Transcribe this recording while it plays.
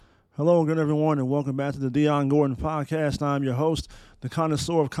Hello again, everyone, and welcome back to the Dion Gordon Podcast. I'm your host, the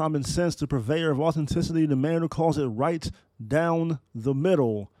connoisseur of common sense, the purveyor of authenticity, the man who calls it right down the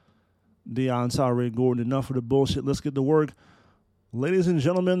middle. Dion Tyree Gordon, enough of the bullshit. Let's get to work. Ladies and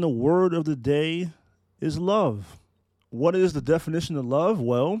gentlemen, the word of the day is love. What is the definition of love?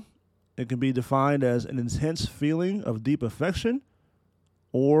 Well, it can be defined as an intense feeling of deep affection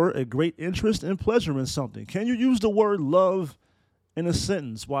or a great interest and pleasure in something. Can you use the word love in a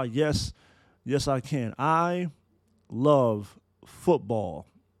sentence? Why, yes, I can. I love football.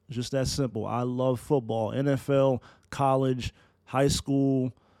 Just that simple. I love football. NFL, college, high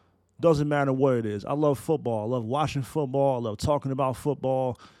school, doesn't matter what it is. I love football. I love watching football. I love talking about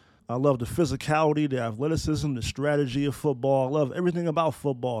football. I love the physicality, the athleticism, the strategy of football. I love everything about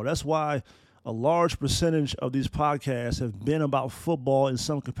football. That's why a large percentage of these podcasts have been about football in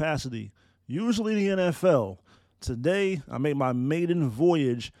some capacity, usually the NFL. Today, I make my maiden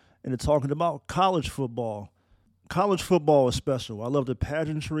voyage into talking about college football. College football is special. I love the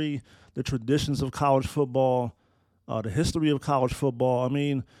pageantry, the traditions of college football, the history of college football. I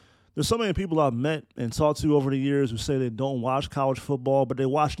mean, there's so many people I've met and talked to over the years who say they don't watch college football, but they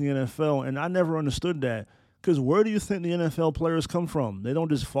watch the NFL, and I never understood that. Because where do you think the NFL players come from? They don't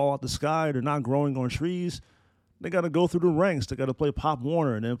just fall out the sky. They're not growing on trees. They got to go through the ranks. They got to play Pop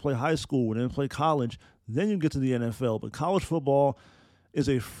Warner and then play high school and then play college. Then you get to the NFL. But college football is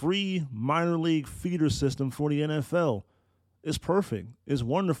a free minor league feeder system for the NFL. It's perfect. It's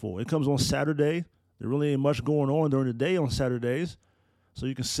wonderful. It comes on Saturday. There really ain't much going on during the day on Saturdays. So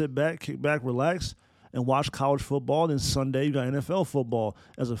you can sit back, kick back, relax, and watch college football. Then Sunday, you got NFL football.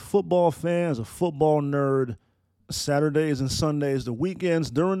 As a football fan, as a football nerd, Saturdays and Sundays, the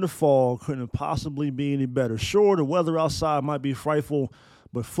weekends during the fall couldn't possibly be any better. Sure, the weather outside might be frightful,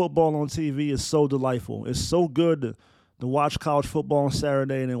 but football on TV is so delightful. It's so good to watch college football on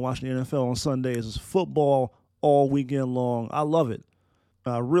Saturday and then watch the NFL on Sundays. It's football all weekend long. I love it.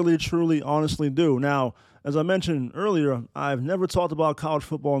 I really, truly, honestly do. Now, as I mentioned earlier, I've never talked about college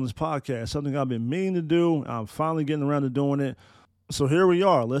football on this podcast, something I've been meaning to do. I'm finally getting around to doing it. So here we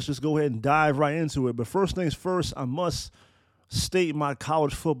are. Let's just go ahead and dive right into it. But first things first, I must state my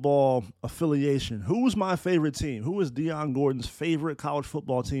college football affiliation. Who's my favorite team? Who is Dion Gordon's favorite college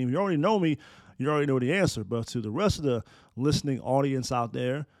football team? You already know me. You already know the answer. But to the rest of the listening audience out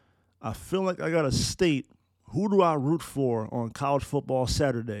there, I feel like I got to state, who do I root for on college football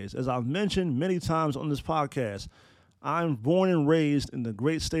Saturdays? As I've mentioned many times on this podcast, I'm born and raised in the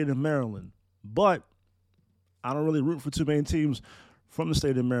great state of Maryland, but I don't really root for too many teams from the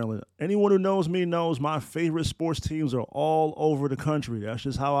state of Maryland. Anyone who knows me knows my favorite sports teams are all over the country. That's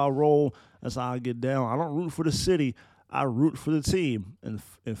just how I roll. That's how I get down. I don't root for the city. I root for the team. And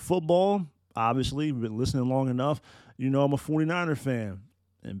in football, obviously, you've been listening long enough, you know I'm a 49er fan.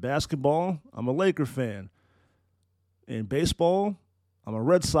 In basketball, I'm a Laker fan. In baseball, I'm a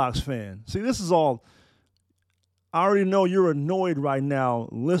Red Sox fan. See, this is all, I already know you're annoyed right now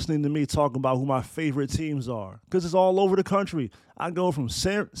listening to me talk about who my favorite teams are, because it's all over the country. I go from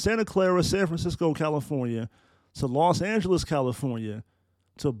Santa Clara, San Francisco, California, to Los Angeles, California,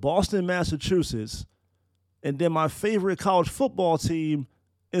 to Boston, Massachusetts, and then my favorite college football team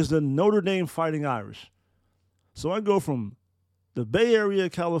is the Notre Dame Fighting Irish. So I go from the Bay Area,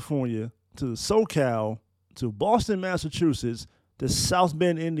 California, to SoCal, to Boston, Massachusetts, to South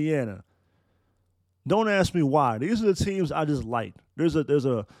Bend, Indiana. Don't ask me why. These are the teams I just like. There's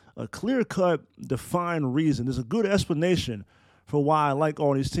a clear-cut, defined reason. There's a good explanation for why I like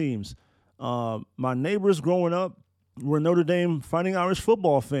all these teams. My neighbors growing up were Notre Dame Fighting Irish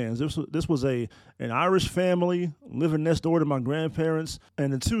football fans. This was an Irish family living next door to my grandparents.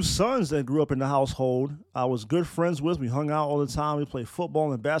 And the two sons that grew up in the household, I was good friends with. We hung out all the time. We played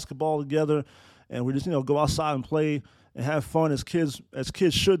football and basketball together. And we just, go outside and play and have fun as kids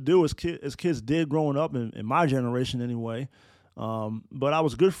should do, as kids did growing up in my generation anyway. But I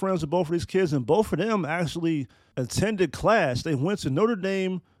was good friends with both of these kids, and both of them actually attended class. They went to Notre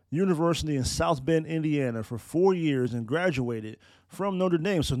Dame University in South Bend, Indiana for 4 years and graduated from Notre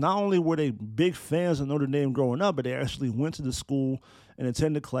Dame. So not only were they big fans of Notre Dame growing up, but they actually went to the school and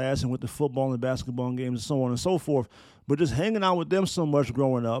attended class and went to football and basketball games and so on and so forth. But just hanging out with them so much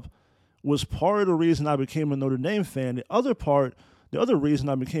growing up was part of the reason I became a Notre Dame fan. The other reason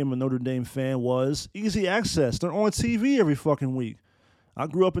I became a Notre Dame fan was easy access. They're on TV every fucking week. I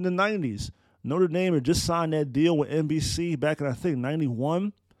grew up in the 90s. Notre Dame had just signed that deal with NBC back in, I think,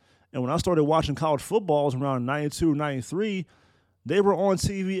 91. And when I started watching college football, it was around 92, 93, they were on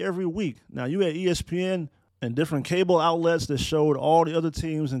TV every week. Now, you had ESPN and different cable outlets that showed all the other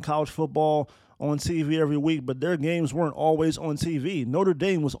teams in college football on TV every week, but their games weren't always on TV. Notre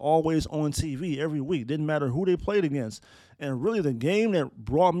Dame was always on TV every week. Didn't matter who they played against. And really the game that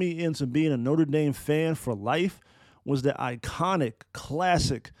brought me into being a Notre Dame fan for life was the iconic,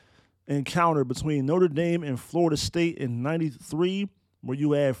 classic encounter between Notre Dame and Florida State in '93, where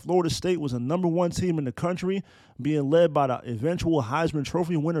you had Florida State was the number one team in the country, being led by the eventual Heisman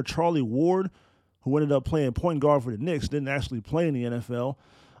Trophy winner Charlie Ward, who ended up playing point guard for the Knicks, didn't actually play in the NFL.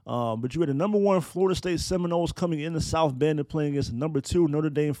 But you had the number one Florida State Seminoles coming into South Bend and playing against the number two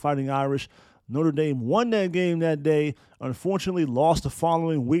Notre Dame Fighting Irish. Notre Dame won that game that day. Unfortunately, lost the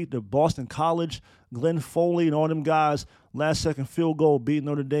following week to Boston College. Glenn Foley and all them guys, last-second field goal beat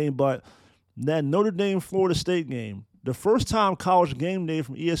Notre Dame. But that Notre Dame-Florida State game, the first time College Game Day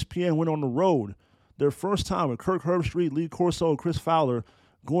from ESPN went on the road, their first time with Kirk Herbstreit, Lee Corso, and Chris Fowler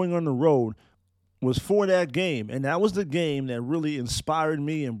going on the road, was for that game. And that was the game that really inspired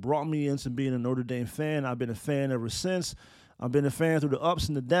me and brought me into being a Notre Dame fan. I've been a fan ever since. I've been a fan through the ups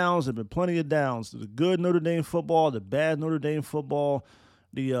and the downs. There have been plenty of downs. The good Notre Dame football, the bad Notre Dame football,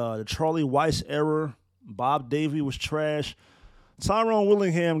 the Charlie Weiss era. Bob Davie was trash. Tyrone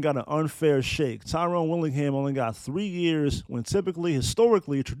Willingham got an unfair shake. Tyrone Willingham only got 3 years when typically,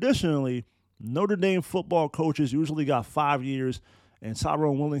 historically, traditionally, Notre Dame football coaches usually got 5 years, and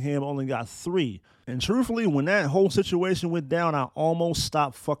Tyrone Willingham only got 3. And truthfully, when that whole situation went down, I almost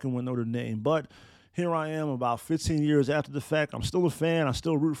stopped fucking with Notre Dame. But here I am about 15 years after the fact. I'm still a fan. I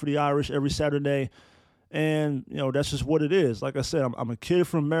still root for the Irish every Saturday. And, that's just what it is. Like I said, I'm a kid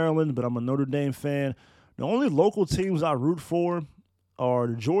from Maryland, but I'm a Notre Dame fan. The only local teams I root for are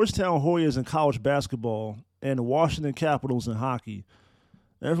the Georgetown Hoyas in college basketball and the Washington Capitals in hockey.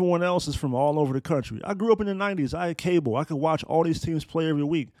 Everyone else is from all over the country. I grew up in the 90s. I had cable. I could watch all these teams play every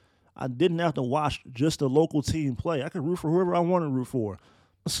week. I didn't have to watch just a local team play. I could root for whoever I want to root for.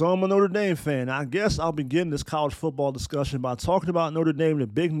 So I'm a Notre Dame fan. I guess I'll begin this college football discussion by talking about Notre Dame, the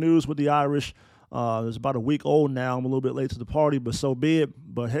big news with the Irish. It's about a week old now. I'm a little bit late to the party, but so be it.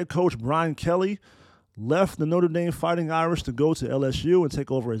 But head coach Bryan Kelly left the Notre Dame Fighting Irish to go to LSU and take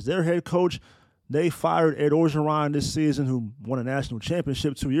over as their head coach. They fired Ed Orgeron this season, who won a national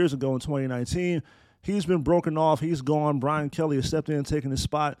championship 2 years ago in 2019. He's been broken off. He's gone. Bryan Kelly has stepped in and taken his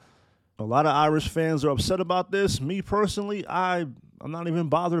spot. A lot of Irish fans are upset about this. Me personally, I'm not even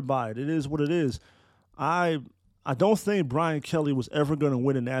bothered by it. It is what it is. I don't think Bryan Kelly was ever going to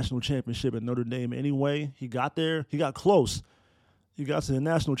win a national championship at Notre Dame anyway. He got there. He got close. He got to the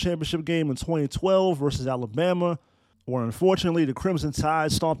national championship game in 2012 versus Alabama, where unfortunately the Crimson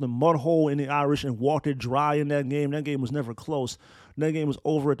Tide stomped a mud hole in the Irish and walked it dry in that game. That game was never close. That game was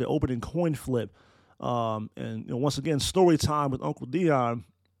over at the opening coin flip. And once again, story time with Uncle Dion.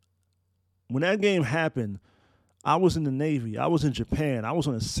 When that game happened, I was in the Navy. I was in Japan. I was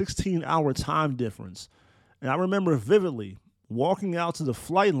on a 16-hour time difference. And I remember vividly walking out to the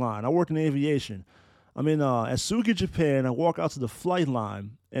flight line. I worked in aviation. I'm in Asuki, Japan. I walk out to the flight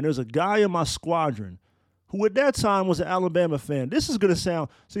line, and there's a guy in my squadron who at that time was an Alabama fan. This is going to sound...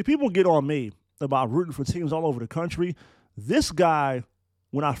 See, people get on me about rooting for teams all over the country. This guy,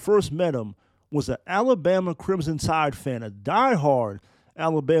 when I first met him, was an Alabama Crimson Tide fan, a diehard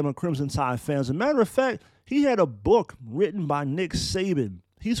Alabama Crimson Tide fan. As a matter of fact, he had a book written by Nick Saban.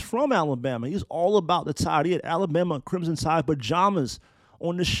 He's from Alabama. He's all about the Tide. He had Alabama Crimson Tide pajamas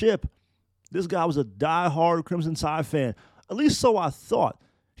on the ship. This guy was a diehard Crimson Tide fan. At least so I thought.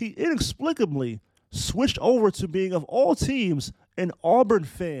 He inexplicably switched over to being, of all teams, an Auburn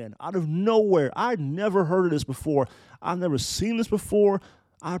fan out of nowhere. I'd never heard of this before. I've never seen this before.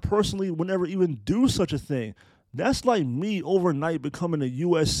 I personally would never even do such a thing. That's like me overnight becoming a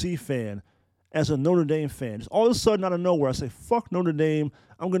USC fan as a Notre Dame fan. Just all of a sudden, out of nowhere, I say, fuck Notre Dame.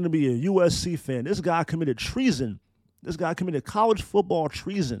 I'm going to be a USC fan. This guy committed treason. This guy committed college football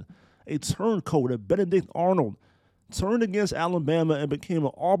treason. A turncoat, a Benedict Arnold, turned against Alabama and became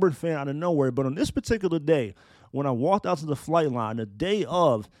an Auburn fan out of nowhere. But on this particular day, when I walked out to the flight line, the day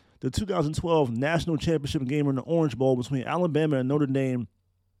of the 2012 National Championship game in the Orange Bowl between Alabama and Notre Dame,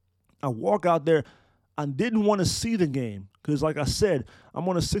 I walk out there. I didn't want to see the game because, like I said, I'm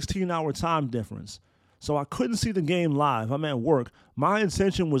on a 16-hour time difference. So I couldn't see the game live. I'm at work. My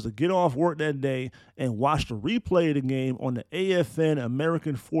intention was to get off work that day and watch the replay of the game on the AFN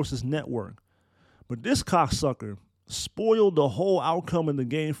American Forces Network. But this cocksucker spoiled the whole outcome of the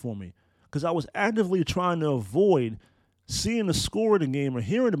game for me because I was actively trying to avoid seeing the score of the game or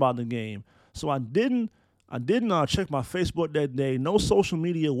hearing about the game. So I didn't check my Facebook that day, no social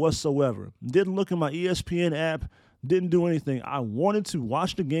media whatsoever. Didn't look at my ESPN app, didn't do anything. I wanted to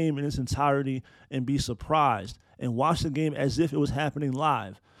watch the game in its entirety and be surprised and watch the game as if it was happening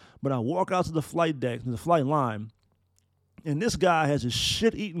live. But I walk out to the flight deck, to the flight line, and this guy has a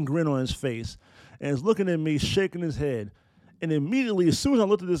shit-eating grin on his face and is looking at me, shaking his head. And immediately, as soon as I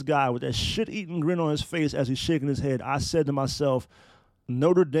looked at this guy with that shit-eating grin on his face as he's shaking his head, I said to myself,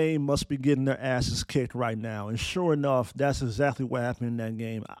 Notre Dame must be getting their asses kicked right now. And sure enough, that's exactly what happened in that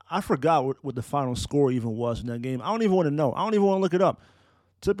game. I forgot what the final score even was in that game. I don't even want to know. I don't even want to look it up.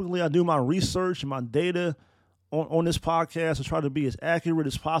 Typically, I do my research and my data on this podcast to try to be as accurate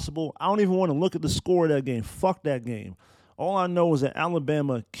as possible. I don't even want to look at the score of that game. Fuck that game. All I know is that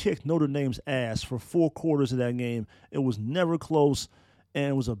Alabama kicked Notre Dame's ass for 4 quarters of that game. It was never close, and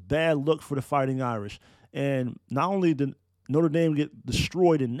it was a bad look for the Fighting Irish. And not only did Notre Dame get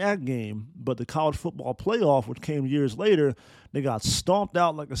destroyed in that game, but the college football playoff, which came years later, they got stomped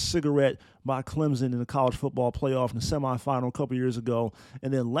out like a cigarette by Clemson in the college football playoff in the semifinal a couple years ago.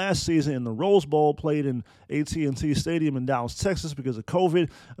 And then last season in the Rose Bowl, played in AT&T Stadium in Dallas, Texas because of COVID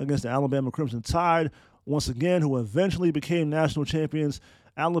against the Alabama Crimson Tide, once again, who eventually became national champions.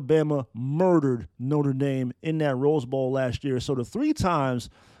 Alabama murdered Notre Dame in that Rose Bowl last year. So the 3 times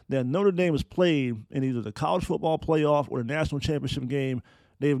that Notre Dame has played in either the college football playoff or the national championship game,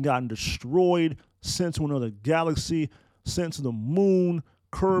 they've gotten destroyed, sent to another galaxy, sent to the moon,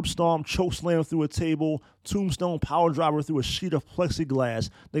 curb stomp, choke slam through a table, tombstone power driver through a sheet of plexiglass.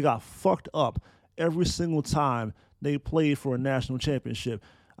 They got fucked up every single time they played for a national championship.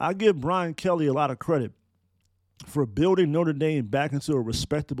 I give Bryan Kelly a lot of credit for building Notre Dame back into a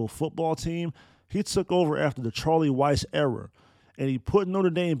respectable football team. He took over after the Charlie Weiss era, and he put Notre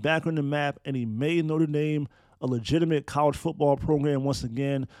Dame back on the map, and he made Notre Dame a legitimate college football program once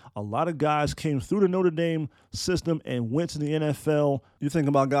again. A lot of guys came through the Notre Dame system and went to the NFL. You think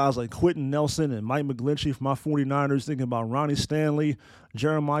about guys like Quentin Nelson and Mike McGlinchey from my 49ers, thinking about Ronnie Stanley,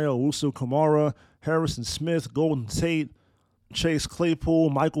 Jeremiah Owusu-Kamara, Harrison Smith, Golden Tate, Chase Claypool,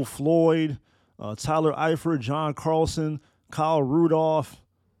 Michael Floyd, Tyler Eifert, John Carlson, Kyle Rudolph,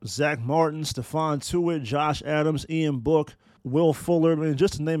 Zach Martin, Stephon Tuitt, Josh Adams, Ian Book, Will Fuller, I mean,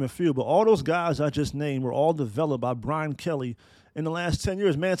 just to name a few. But all those guys I just named were all developed by Bryan Kelly in the last 10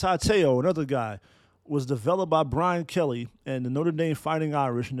 years. Manti Te'o, another guy, was developed by Bryan Kelly and the Notre Dame Fighting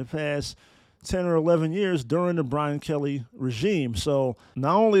Irish in the past 10 or 11 years during the Bryan Kelly regime. So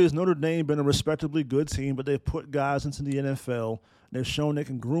not only has Notre Dame been a respectably good team, but they've put guys into the NFL. They've shown they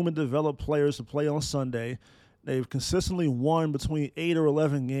can groom and develop players to play on Sunday. They've consistently won between 8 or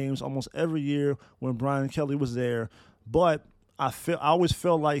 11 games almost every year when Bryan Kelly was there. But I always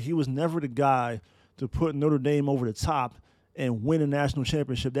felt like he was never the guy to put Notre Dame over the top and win a national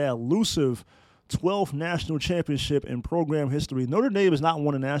championship. That elusive 12th national championship in program history. Notre Dame has not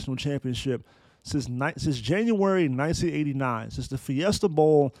won a national championship since January 1989, since the Fiesta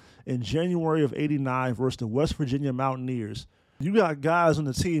Bowl in January of 89 versus the West Virginia Mountaineers. You got guys on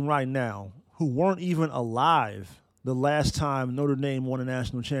the team right now who weren't even alive the last time Notre Dame won a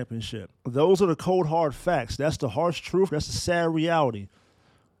national championship. Those are the cold, hard facts. That's the harsh truth. That's the sad reality.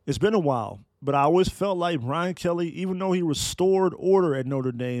 It's been a while, but I always felt like Bryan Kelly, even though he restored order at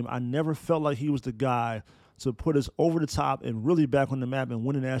Notre Dame, I never felt like he was the guy to put us over the top and really back on the map and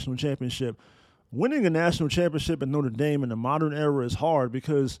win a national championship. Winning a national championship at Notre Dame in the modern era is hard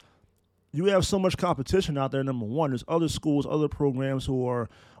because you have so much competition out there, number one. There's other schools, other programs who are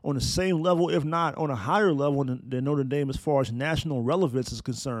on the same level, if not on a higher level than Notre Dame as far as national relevance is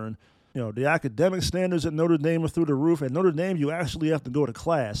concerned. You know, the academic standards at Notre Dame are through the roof. At Notre Dame, you actually have to go to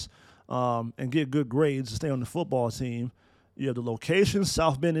class and get good grades to stay on the football team. You have the location.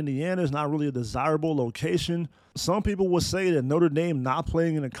 South Bend, Indiana is not really a desirable location. Some people would say that Notre Dame not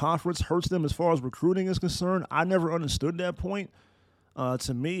playing in a conference hurts them as far as recruiting is concerned. I never understood that point.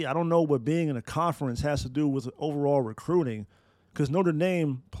 To me, I don't know what being in a conference has to do with overall recruiting, because Notre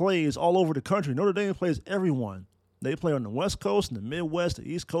Dame plays all over the country. Notre Dame plays everyone. They play on the West Coast, the Midwest, the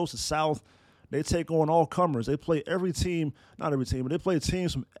East Coast, the South. They take on all comers. They play every team, not every team, but they play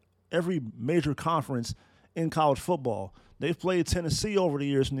teams from every major conference in college football. They've played Tennessee over the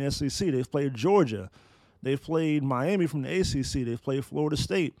years from the SEC. They've played Georgia. They've played Miami from the ACC. They've played Florida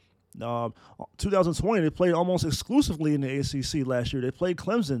State. 2020, they played almost exclusively in the ACC last year. They played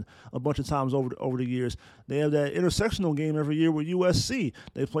Clemson a bunch of times over the years. They have that intersectional game every year with USC.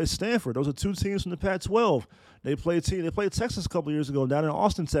 They play Stanford. Those are two teams from the Pac-12. They played Texas a couple of years ago down in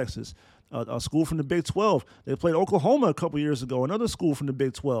Austin, Texas, a school from the Big 12. They played Oklahoma a couple of years ago, another school from the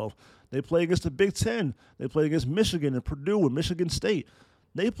Big 12. They play against the Big 10. They play against Michigan and Purdue and Michigan State.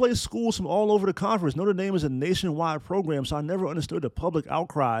 They play schools from all over the conference. Notre Dame is a nationwide program, so I never understood the public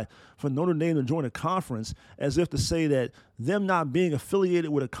outcry for Notre Dame to join a conference, as if to say that them not being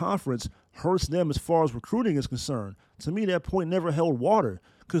affiliated with a conference hurts them as far as recruiting is concerned. To me, that point never held water,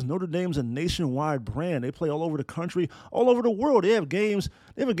 because Notre Dame's a nationwide brand. They play all over the country, all over the world. They have games.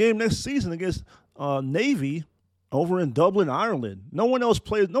 They have a game next season against Navy over in Dublin, Ireland. No one else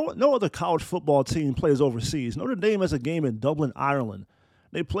plays. No other college football team plays overseas. Notre Dame has a game in Dublin, Ireland.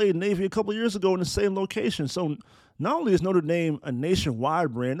 They played Navy a couple of years ago in the same location. So not only is Notre Dame a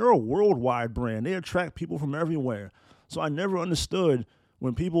nationwide brand, they're a worldwide brand. They attract people from everywhere. So I never understood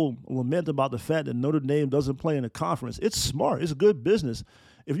when people lament about the fact that Notre Dame doesn't play in a conference. It's smart. It's good business.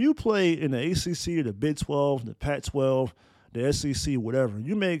 If you play in the ACC, the Big 12, the Pac-12, the SEC, whatever,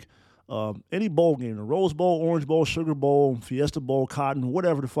 you make any bowl game, the Rose Bowl, Orange Bowl, Sugar Bowl, Fiesta Bowl, Cotton,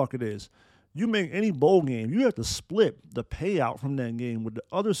 whatever the fuck it is, you make any bowl game, you have to split the payout from that game with the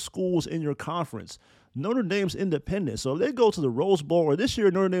other schools in your conference. Notre Dame's independent. So if they go to the Rose Bowl, or this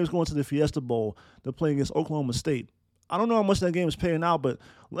year Notre Dame's going to the Fiesta Bowl, they're playing against Oklahoma State. I don't know how much that game is paying out, but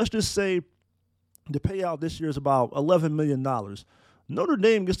let's just say the payout this year is about $11 million. Notre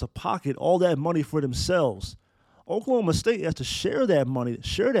Dame gets to pocket all that money for themselves. Oklahoma State has to share that money,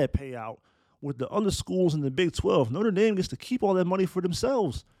 share that payout with the other schools in the Big 12. Notre Dame gets to keep all that money for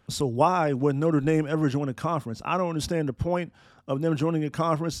themselves. So why would Notre Dame ever join a conference? I don't understand the point of them joining a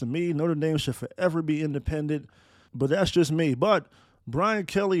conference. To me, Notre Dame should forever be independent, but that's just me. But Bryan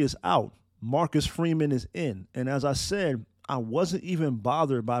Kelly is out. Marcus Freeman is in. And as I said, I wasn't even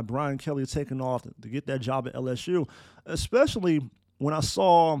bothered by Bryan Kelly taking off to get that job at LSU, especially when I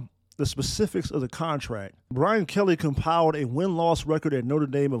saw the specifics of the contract. Bryan Kelly compiled a win-loss record at Notre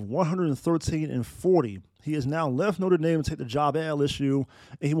Dame of 113-40. He has now left Notre Dame to take the job at LSU,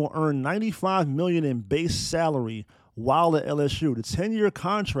 and he will earn $95 million in base salary while at LSU. The 10-year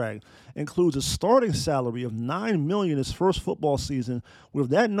contract includes a starting salary of $9 million his first football season, with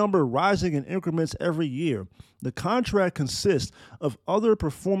that number rising in increments every year. The contract consists of other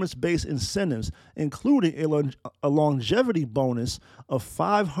performance-based incentives, including a longevity bonus of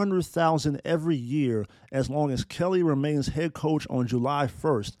 $500,000 every year as long as Kelly remains head coach on July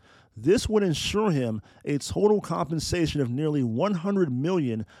 1st. This would ensure him a total compensation of nearly $100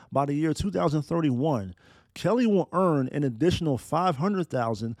 million by the year 2031. Kelly will earn an additional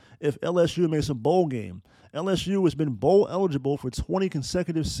 $500,000 if LSU makes a bowl game. LSU has been bowl eligible for 20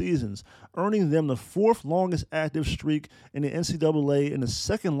 consecutive seasons, earning them the fourth longest active streak in the NCAA and the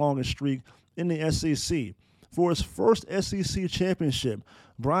second longest streak in the SEC. For his first SEC championship,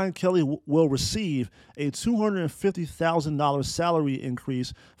 Bryan Kelly will receive a $250,000 salary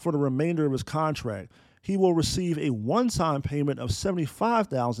increase for the remainder of his contract. He will receive a one-time payment of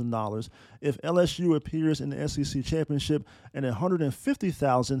 $75,000 if LSU appears in the SEC championship and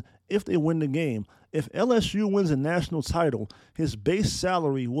 $150,000 if they win the game. If LSU wins a national title, his base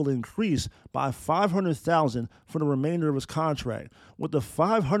salary will increase by $500,000 for the remainder of his contract. With the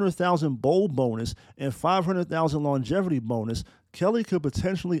 $500,000 bowl bonus and $500,000 longevity bonus, Kelly could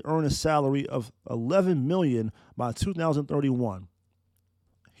potentially earn a salary of $11 million by 2031.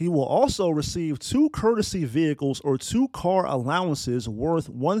 He will also receive 2 courtesy vehicles or 2 car allowances worth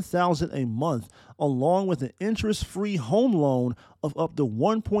 $1,000 a month, along with an interest-free home loan of up to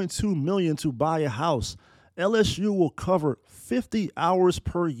 $1.2 million to buy a house. LSU will cover 50 hours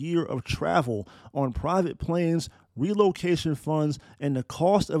per year of travel on private planes, relocation funds, and the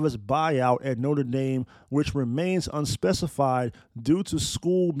cost of his buyout at Notre Dame, which remains unspecified due to the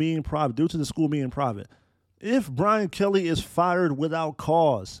school being private. If Bryan Kelly is fired without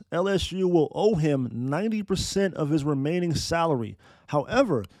cause, LSU will owe him 90% of his remaining salary.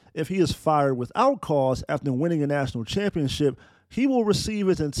 However, if he is fired without cause after winning a national championship, he will receive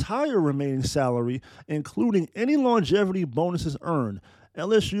his entire remaining salary, including any longevity bonuses earned.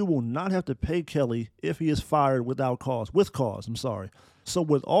 LSU will not have to pay Kelly if he is fired with cause. So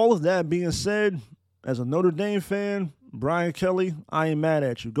with all of that being said, as a Notre Dame fan, Bryan Kelly, I ain't mad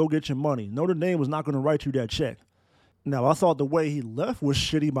at you. Go get your money. Notre Dame was not going to write you that check. Now, I thought the way he left was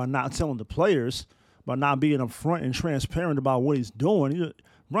shitty by not telling the players, by not being upfront and transparent about what he's doing.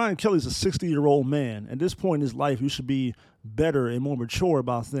 Bryan Kelly's a 60-year-old man. At this point in his life, he should be better and more mature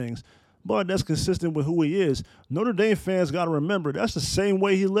about things. But that's consistent with who he is. Notre Dame fans got to remember, that's the same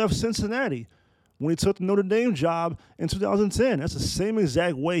way he left Cincinnati when he took the Notre Dame job in 2010. That's the same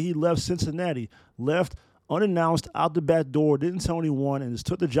exact way he left Cincinnati. Left unannounced, out the back door, didn't tell anyone, and just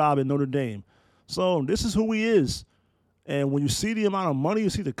took the job at Notre Dame. So this is who he is. And when you see the amount of money, you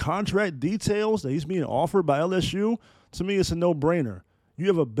see the contract details that he's being offered by LSU, to me it's a no-brainer. You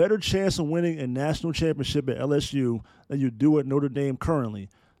have a better chance of winning a national championship at LSU than you do at Notre Dame currently.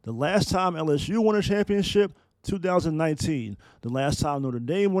 The last time LSU won a championship, 2019. The last time Notre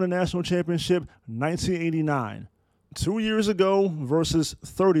Dame won a national championship, 1989. 2 years ago versus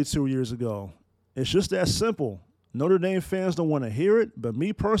 32 years ago. It's just that simple. Notre Dame fans don't want to hear it, but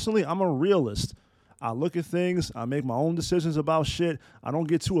me personally, I'm a realist. I look at things, I make my own decisions about shit. I don't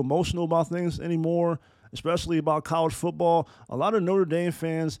get too emotional about things anymore, especially about college football. A lot of Notre Dame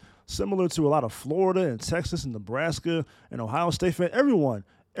fans, similar to a lot of Florida and Texas and Nebraska and Ohio State fans,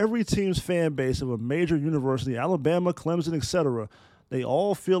 every team's fan base of a major university, Alabama, Clemson, etc., they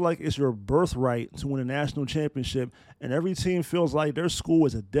all feel like it's your birthright to win a national championship, and every team feels like their school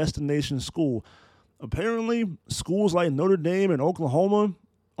is a destination school. Apparently, schools like Notre Dame and Oklahoma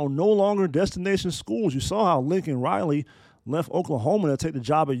are no longer destination schools. You saw how Lincoln Riley left Oklahoma to take the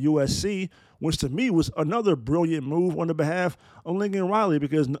job at USC, which to me was another brilliant move on the behalf of Lincoln Riley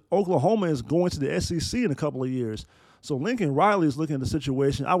because Oklahoma is going to the SEC in a couple of years. So Lincoln Riley is looking at the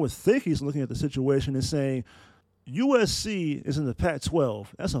situation. I would think he's looking at the situation and saying, USC is in the Pac-12.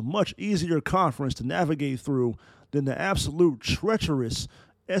 That's a much easier conference to navigate through than the absolute treacherous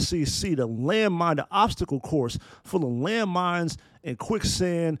SEC, the landmine, the obstacle course full of landmines and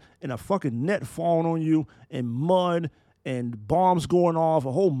quicksand and a fucking net falling on you and mud and bombs going off,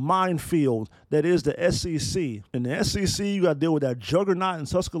 a whole minefield that is the SEC. In the SEC, you got to deal with that juggernaut in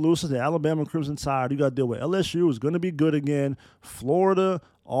Tuscaloosa, the Alabama Crimson Tide. You got to deal with LSU, who's going to be good again, Florida,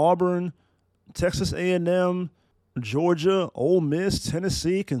 Auburn, Texas A&M, Georgia, Ole Miss,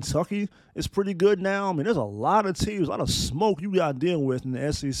 Tennessee, Kentucky. It's pretty good now. I mean, there's a lot of teams, a lot of smoke you got to deal with in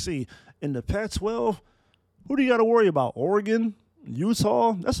the SEC. In the Pac-12, who do you got to worry about? Oregon,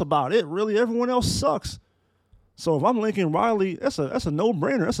 Utah? That's about it, really. Everyone else sucks. So if I'm Lincoln Riley, that's a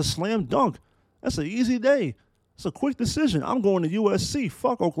no-brainer. That's a slam dunk. That's an easy day. It's a quick decision. I'm going to USC.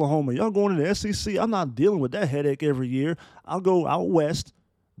 Fuck Oklahoma. Y'all going to the SEC. I'm not dealing with that headache every year. I'll go out west.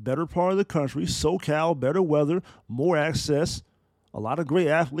 Better part of the country, SoCal, better weather, more access, a lot of great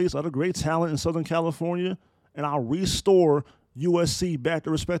athletes, a lot of great talent in Southern California, and I'll restore USC back to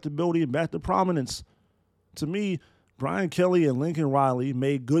respectability and back to prominence. To me, Bryan Kelly and Lincoln Riley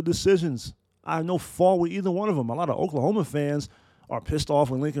made good decisions. I have no fault with either one of them. A lot of Oklahoma fans are pissed off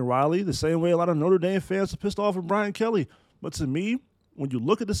with Lincoln Riley the same way a lot of Notre Dame fans are pissed off with Bryan Kelly. But to me, when you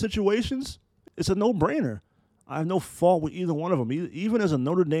look at the situations, it's a no-brainer. I have no fault with either one of them. Even as a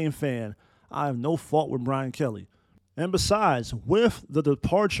Notre Dame fan, I have no fault with Bryan Kelly. And besides, with the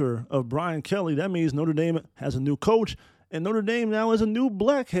departure of Bryan Kelly, that means Notre Dame has a new coach, and Notre Dame now has a new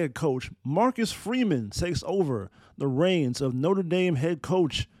black head coach. Marcus Freeman takes over the reins of Notre Dame head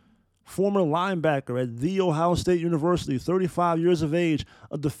coach, former linebacker at The Ohio State University, 35 years of age,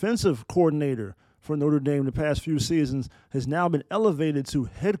 a defensive coordinator for Notre Dame the past few seasons, has now been elevated to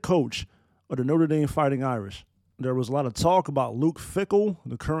head coach of the Notre Dame Fighting Irish. There was a lot of talk about Luke Fickell,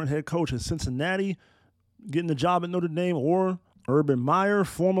 the current head coach at Cincinnati, getting the job at Notre Dame, or Urban Meyer,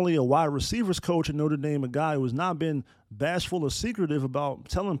 formerly a wide receivers coach at Notre Dame, a guy who has not been bashful or secretive about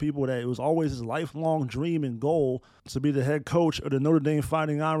telling people that it was always his lifelong dream and goal to be the head coach of the Notre Dame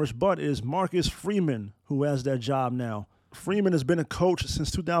Fighting Irish, but is Marcus Freeman, who has that job now. Freeman has been a coach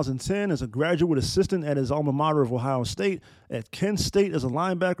since 2010 as a graduate assistant at his alma mater of Ohio State, at Kent State as a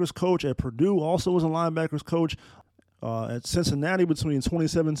linebackers coach, at Purdue also as a linebackers coach, at Cincinnati between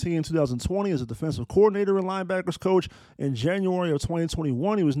 2017 and 2020 as a defensive coordinator and linebackers coach. In January of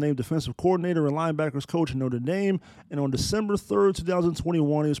 2021, he was named defensive coordinator and linebackers coach at Notre Dame. And on December 3rd,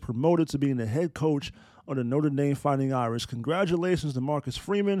 2021, he was promoted to being the head coach of the Notre Dame Fighting Irish. Congratulations to Marcus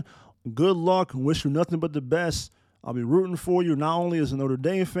Freeman. Good luck. Wish you nothing but the best. I'll be rooting for you not only as a Notre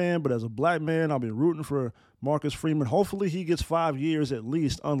Dame fan, but as a black man, I'll be rooting for Marcus Freeman. Hopefully he gets 5 years at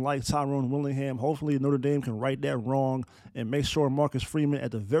least, unlike Tyrone Willingham. Hopefully Notre Dame can right that wrong and make sure Marcus Freeman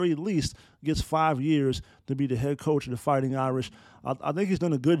at the very least gets 5 years to be the head coach of the Fighting Irish. I think he's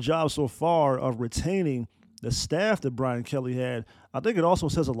done a good job so far of retaining the staff that Bryan Kelly had. I think it also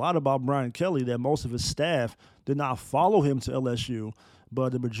says a lot about Bryan Kelly that most of his staff did not follow him to LSU,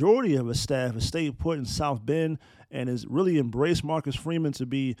 but the majority of his staff has stayed put in South Bend and has really embraced Marcus Freeman to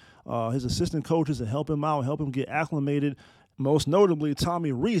be his assistant coaches and help him out, help him get acclimated. Most notably,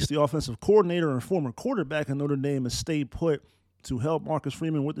 Tommy Rees, the offensive coordinator and former quarterback in Notre Dame, has stayed put to help Marcus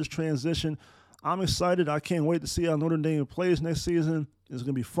Freeman with this transition. I'm excited. I can't wait to see how Notre Dame plays next season. It's going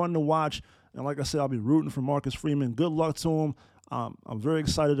to be fun to watch. And like I said, I'll be rooting for Marcus Freeman. Good luck to him. I'm very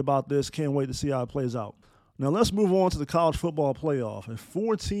excited about this. Can't wait to see how it plays out. Now let's move on to the college football playoff. A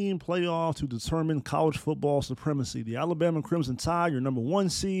 4-team playoff to determine college football supremacy. The Alabama Crimson Tide, your number 1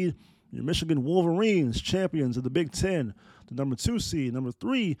 seed. Your Michigan Wolverines, champions of the Big Ten, the number 2 seed. Number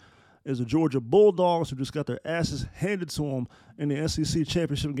 3 is the Georgia Bulldogs, who just got their asses handed to them in the SEC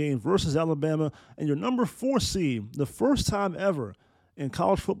championship game versus Alabama. And your number 4 seed, the first time ever in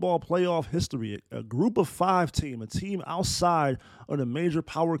college football playoff history, a group of 5 team, a team outside of the major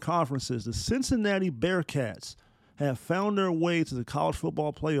power conferences, the Cincinnati Bearcats, have found their way to the college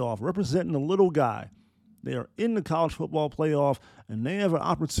football playoff, representing the little guy. They are in the college football playoff, and they have an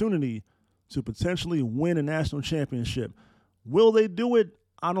opportunity to potentially win a national championship. Will they do it?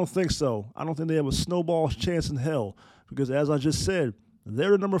 I don't think so. I don't think they have a snowball's chance in hell because, as I just said,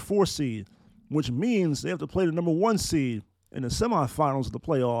 they're the number 4 seed, which means they have to play the number 1 seed in the semifinals of the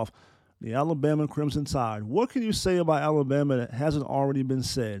playoff, the Alabama Crimson Tide. What can you say about Alabama that hasn't already been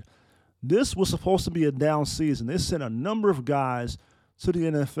said? This was supposed to be a down season. They sent a number of guys to the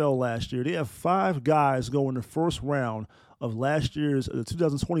NFL last year. They have 5 guys go in the first round of last year's the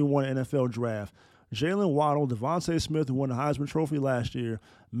 2021 NFL Draft. Jalen Waddle, Devontae Smith, who won the Heisman Trophy last year,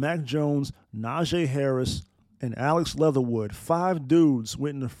 Mac Jones, Najee Harris, and Alex Leatherwood. 5 dudes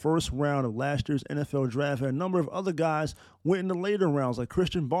went in the first round of last year's NFL Draft. And a number of other guys went in the later rounds, like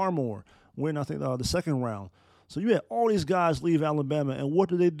Christian Barmore went, I think, the second round. So you had all these guys leave Alabama, and what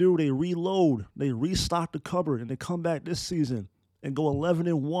do? They reload. They restock the cupboard, and they come back this season and go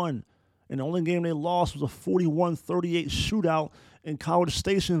 11-1. And the only game they lost was a 41-38 shootout in College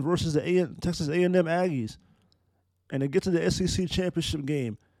Station versus the Texas A&M Aggies. And they get to the SEC championship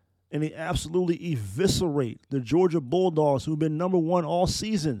game, and they absolutely eviscerate the Georgia Bulldogs, who've been number 1 all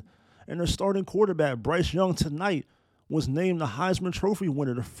season. And their starting quarterback, Bryce Young, tonight was named the Heisman Trophy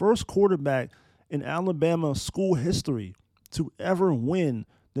winner, the first quarterback in Alabama school history to ever win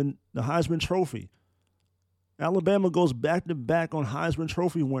the Heisman Trophy. Alabama goes back-to-back on Heisman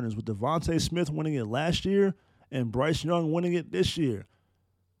Trophy winners, with Devontae Smith winning it last year and Bryce Young winning it this year.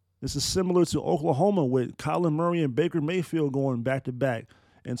 This is similar to Oklahoma with Kyler Murray and Baker Mayfield going back-to-back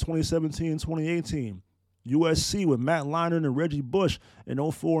in 2017 and 2018. USC with Matt Leinart and Reggie Bush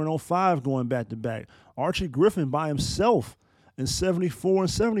in 04 and 05 going back-to-back. Archie Griffin by himself in 74 and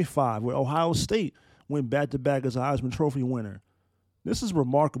 75, where Ohio State went back-to-back as a Heisman Trophy winner. This is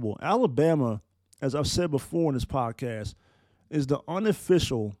remarkable. Alabama, as I've said before in this podcast, is the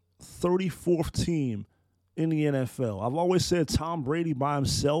unofficial 34th team in the NFL. I've always said Tom Brady by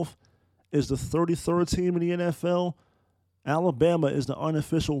himself is the 33rd team in the NFL. Alabama is the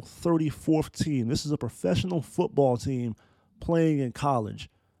unofficial 34th team. This is a professional football team playing in college.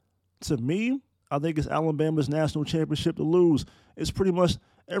 To me, I think it's Alabama's national championship to lose. It's pretty much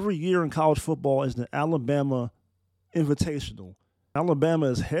every year in college football is the Alabama Invitational. Alabama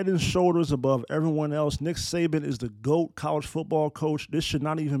is head and shoulders above everyone else. Nick Saban is the GOAT college football coach. This should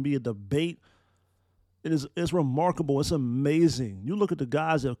not even be a debate. It's remarkable. It's amazing. You look at the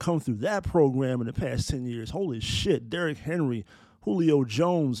guys that have come through that program in the past 10 years. Holy shit. Derrick Henry, Julio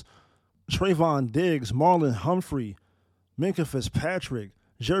Jones, Trayvon Diggs, Marlon Humphrey, Minkah Fitzpatrick,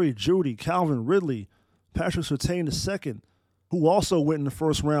 Jerry Jeudy, Calvin Ridley, Patrick Surtain II, who also went in the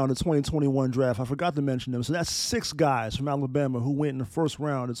first round of the 2021 draft. I forgot to mention them. So that's 6 guys from Alabama who went in the first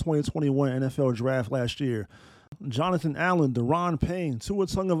round of the 2021 NFL draft last year. Jonathan Allen, Deron Payne, Tua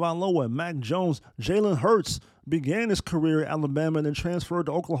Tagovailoa, Mac Jones, Jalen Hurts began his career at Alabama and then transferred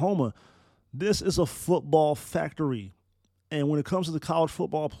to Oklahoma. This is a football factory. And when it comes to the college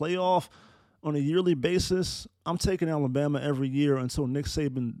football playoff on a yearly basis, I'm taking Alabama every year until Nick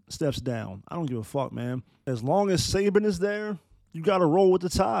Saban steps down. I don't give a fuck, man. As long as Saban is there, you got to roll with the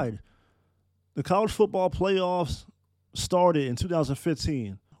tide. The college football playoffs started in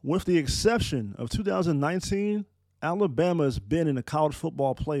 2015. With the exception of 2019, Alabama has been in the college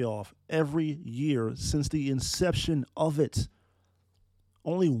football playoff every year since the inception of it.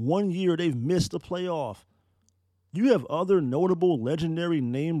 Only 1 year they've missed the playoff. You have other notable, legendary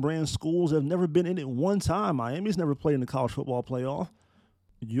name-brand schools that have never been in it one time. Miami's never played in the college football playoff.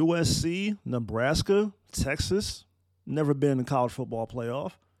 USC, Nebraska, Texas, never been in the college football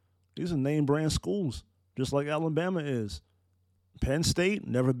playoff. These are name-brand schools, just like Alabama is. Penn State,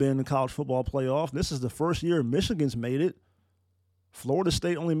 never been in the college football playoff. This is the first year Michigan's made it. Florida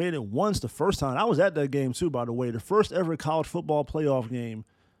State only made it once the first time. I was at that game too, by the way. The first ever college football playoff game,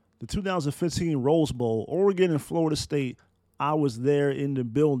 the 2015 Rose Bowl, Oregon and Florida State. I was there in the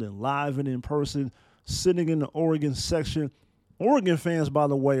building, live and in person, sitting in the Oregon section. Oregon fans, by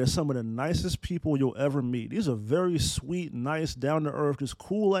the way, are some of the nicest people you'll ever meet. These are very sweet, nice, down-to-earth, just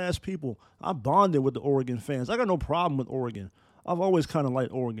cool-ass people. I bonded with the Oregon fans. I got no problem with Oregon. I've always kind of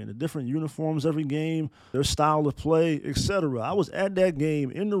liked Oregon. The different uniforms every game, their style of play, etc. I was at that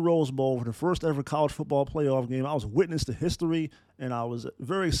game in the Rose Bowl for the first ever college football playoff game. I was witness to history, and I was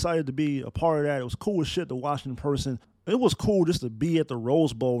very excited to be a part of that. It was cool as shit to watch in person. It was cool just to be at the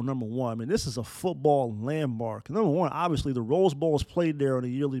Rose Bowl, number one. I mean, this is a football landmark. Number one, obviously, the Rose Bowl is played there on a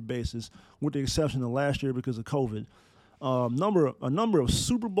yearly basis, with the exception of last year because of COVID. A number of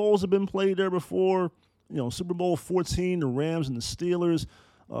Super Bowls have been played there before. You know, Super Bowl 14, the Rams and the Steelers.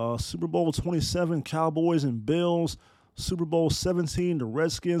 Super Bowl 27, Cowboys and Bills. Super Bowl 17, the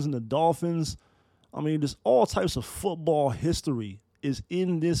Redskins and the Dolphins. I mean, there's all types of football history is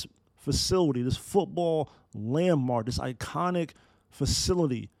in this facility, this football landmark, this iconic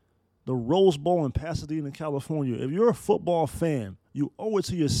facility, the Rose Bowl in Pasadena, California. If you're a football fan, you owe it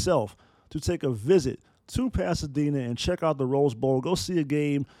to yourself to take a visit to Pasadena and check out the Rose Bowl. Go see a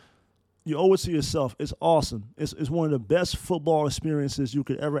game. You owe it to yourself. It's awesome. It's one of the best football experiences you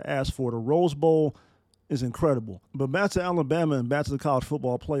could ever ask for. The Rose Bowl is incredible. But back to Alabama and back to the college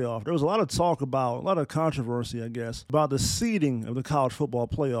football playoff. There was a lot of talk about, a lot of controversy, I guess, about the seeding of the college football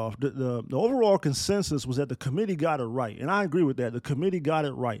playoff. The overall consensus was that the committee got it right. And I agree with that. The committee got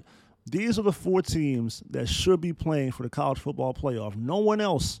it right. These are the 4 teams that should be playing for the college football playoff. No one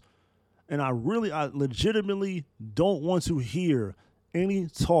else. And I legitimately don't want to hear any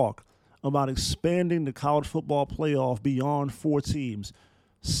talk about expanding the college football playoff beyond 4 teams.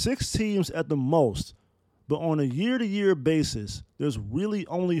 6 teams at the most. But on a year-to-year basis, there's really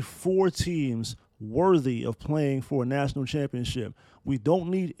only 4 teams worthy of playing for a national championship. We don't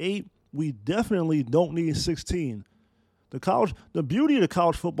need 8. We definitely don't need 16. The beauty of the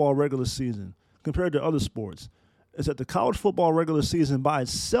college football regular season compared to other sports is that the college football regular season by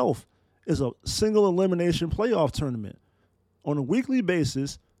itself is a single elimination playoff tournament. On a weekly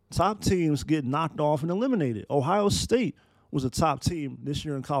basis, top teams get knocked off and eliminated. Ohio State was a top team this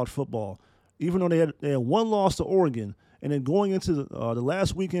year in college football, even though they had 1 loss to Oregon. And then going into the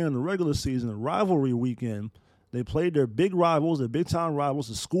last weekend of the regular season, the rivalry weekend, they played their big rivals, their big-time rivals,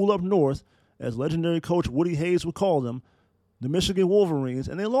 the school up north, as legendary coach Woody Hayes would call them, the Michigan Wolverines,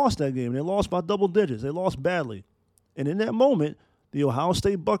 and they lost that game. They lost by double digits. They lost badly. And in that moment, the Ohio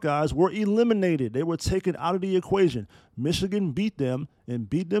State Buckeyes were eliminated. They were taken out of the equation. Michigan beat them and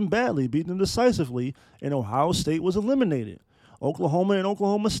beat them badly, beat them decisively, and Ohio State was eliminated. Oklahoma and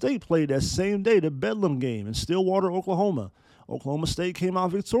Oklahoma State played that same day, the Bedlam game in Stillwater, Oklahoma. Oklahoma State came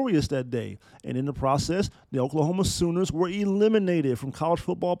out victorious that day, and in the process, the Oklahoma Sooners were eliminated from college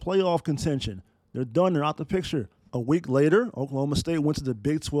football playoff contention. They're done. They're out the picture. A week later, Oklahoma State went to the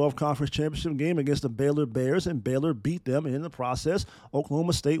Big 12 Conference Championship game against the Baylor Bears, and Baylor beat them. And in the process,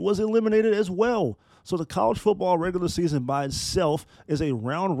 Oklahoma State was eliminated as well. So the college football regular season by itself is a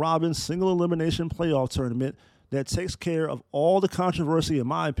round-robin, single-elimination playoff tournament that takes care of all the controversy, in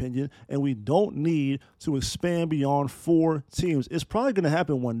my opinion, and we don't need to expand beyond 4 teams. It's probably going to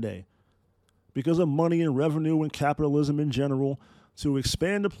happen one day because of money and revenue and capitalism in general. To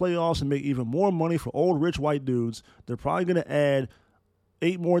expand the playoffs and make even more money for old rich white dudes, they're probably going to add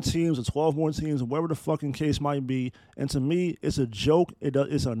 8 more teams or 12 more teams or whatever the fucking case might be. And to me, it's a joke.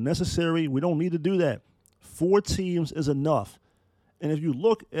 It's unnecessary. We don't need to do that. 4 teams is enough. And if you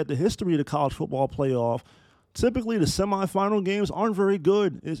look at the history of the college football playoff, typically the semifinal games aren't very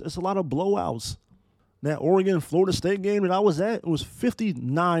good. It's a lot of blowouts. That Oregon-Florida State game that I was at, it was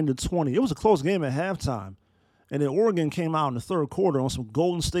 59-20. It was a close game at halftime. And then Oregon came out in the third quarter on some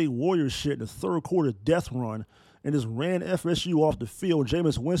Golden State Warriors shit in the third quarter death run and just ran FSU off the field.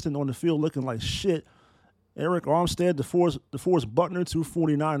 Jameis Winston on the field looking like shit. Eric Armstead, DeForest Buckner, 2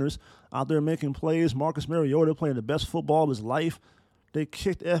 49ers, out there making plays. Marcus Mariota playing the best football of his life. They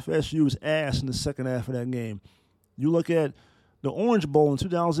kicked FSU's ass in the second half of that game. You look at the Orange Bowl in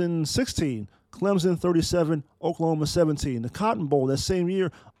 2016, Clemson 37, Oklahoma 17. The Cotton Bowl that same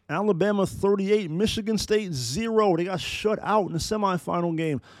year, Alabama 38, Michigan State 0. They got shut out in the semifinal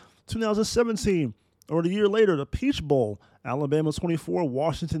game. 2017, or the year later, the Peach Bowl, Alabama 24,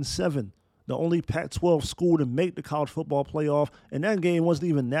 Washington 7. The only Pac-12 school to make the college football playoff, and that game wasn't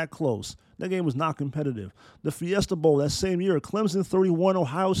even that close. That game was not competitive. The Fiesta Bowl that same year, Clemson 31,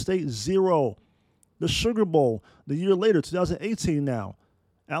 Ohio State 0. The Sugar Bowl the year later, 2018 now,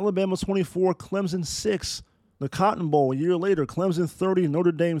 Alabama 24, Clemson 6. The Cotton Bowl a year later, Clemson 30,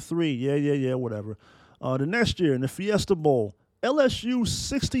 Notre Dame 3. Yeah, whatever. The next year in the Fiesta Bowl, LSU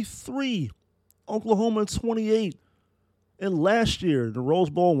 63, Oklahoma 28. And last year, the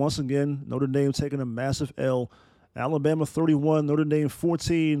Rose Bowl, once again, Notre Dame taking a massive L. Alabama 31, Notre Dame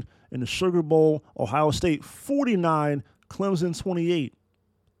 14. In the Sugar Bowl, Ohio State 49, Clemson 28.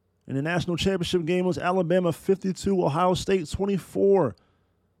 In the national championship game was Alabama 52, Ohio State 24.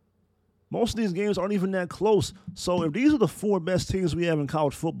 Most of these games aren't even that close. So if these are the 4 best teams we have in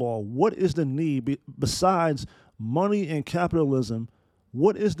college football, what is the need, besides money and capitalism,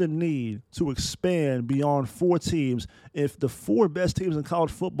 what is the need to expand beyond 4 teams if the 4 best teams in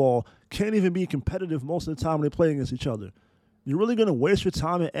college football can't even be competitive most of the time when they play against each other? You're really going to waste your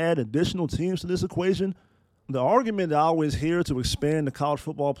time and add additional teams to this equation? The argument that I always hear to expand the college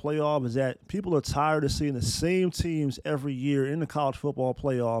football playoff is that people are tired of seeing the same teams every year in the college football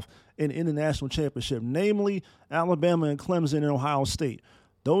playoff and in the national championship, namely Alabama and Clemson and Ohio State.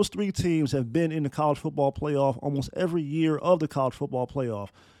 Those three teams have been in the college football playoff almost every year of the college football playoff.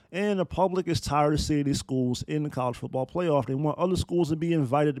 And the public is tired of seeing these schools in the college football playoff. They want other schools to be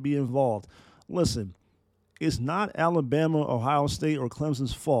invited to be involved. Listen, it's not Alabama, Ohio State, or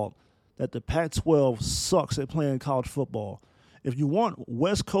Clemson's fault that the Pac-12 sucks at playing college football. If you want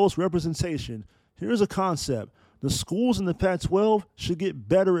West Coast representation, here's a concept. The schools in the Pac-12 should get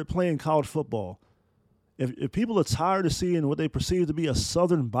better at playing college football. If people are tired of seeing what they perceive to be a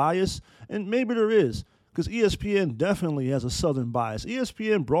Southern bias, and maybe there is, because ESPN definitely has a Southern bias.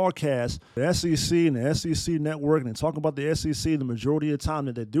 ESPN broadcasts the SEC and the SEC network, and they talk about the SEC the majority of the time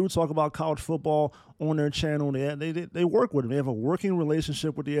that they do talk about college football on their channel. They work with them. They have a working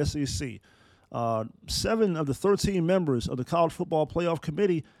relationship with the SEC. 7 of the 13 members of the College Football Playoff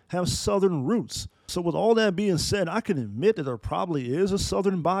Committee have Southern roots. So with all that being said, I can admit that there probably is a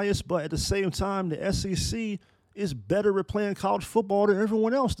Southern bias, but at the same time, the SEC is better at playing college football than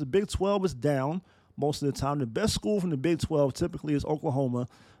everyone else. The Big 12 is down most of the time. The best school from the Big 12 typically is Oklahoma.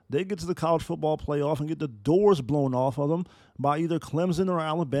 They get to the college football playoff and get the doors blown off of them by either Clemson or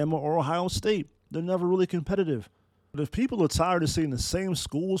Alabama or Ohio State. They're never really competitive. But if people are tired of seeing the same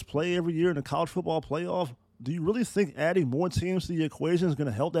schools play every year in the college football playoff, do you really think adding more teams to the equation is going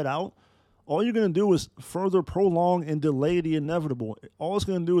to help that out? All you're going to do is further prolong and delay the inevitable. All it's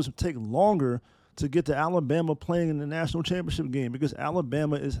going to do is take longer to get to Alabama playing in the national championship game, because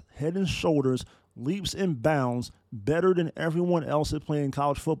Alabama is head and shoulders, leaps and bounds better than everyone else at playing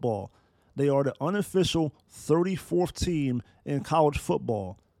college football. They are the unofficial 34th team in college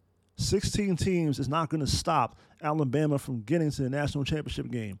football. 16 teams is not going to stop Alabama from getting to the national championship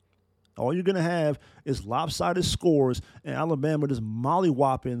game. All you're going to have is lopsided scores and Alabama just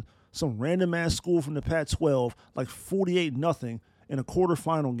mollywhopping some random-ass school from the Pac-12 like 48-0 in a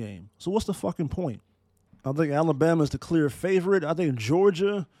quarterfinal game. So what's the fucking point? I think Alabama is the clear favorite. I think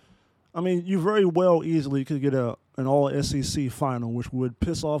Georgia, you very well easily could get an all-SEC final, which would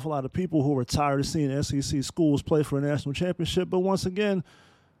piss off a lot of people who are tired of seeing SEC schools play for a national championship. But once again,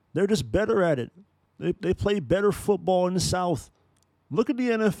 they're just better at it. They play better football in the South. Look at the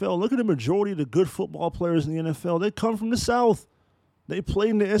NFL. Look at the majority of the good football players in the NFL. They come from the South. They play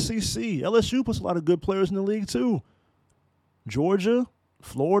in the SEC. LSU puts a lot of good players in the league too. Georgia,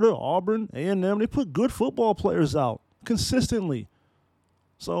 Florida, Auburn, A&M, they put good football players out consistently.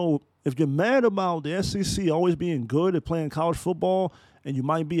 So if you're mad about the SEC always being good at playing college football, and you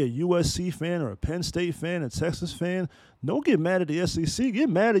might be a USC fan or a Penn State fan, a Texas fan, don't get mad at the SEC. Get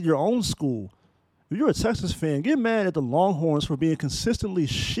mad at your own school. If you're a Texas fan, get mad at the Longhorns for being consistently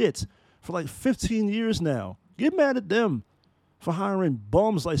shit for like 15 years now. Get mad at them for hiring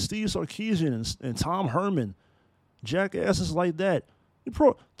bums like Steve Sarkisian and Tom Herman, jackasses like that.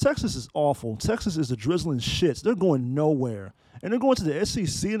 Texas is awful. Texas is the drizzling shits. They're going nowhere. And they're going to the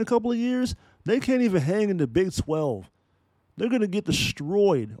SEC in a couple of years. They can't even hang in the Big 12. They're going to get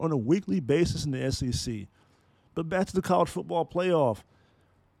destroyed on a weekly basis in the SEC. But back to the college football playoff.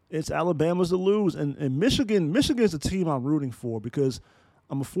 It's Alabama's to lose. And Michigan's the team I'm rooting for, because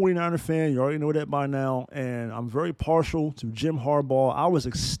I'm a 49er fan. You already know that by now. And I'm very partial to Jim Harbaugh. I was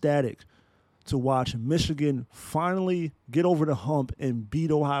ecstatic to watch Michigan finally get over the hump and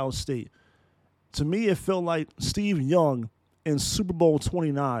beat Ohio State. To me, it felt like Steve Young in Super Bowl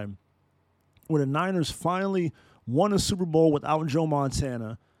 29, where the Niners finally won a Super Bowl without Joe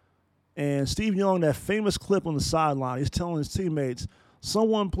Montana. And Steve Young, that famous clip on the sideline, he's telling his teammates,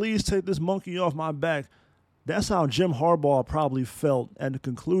 "Someone please take this monkey off my back." That's how Jim Harbaugh probably felt at the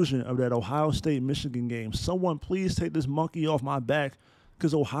conclusion of that Ohio State-Michigan game. Someone please take this monkey off my back,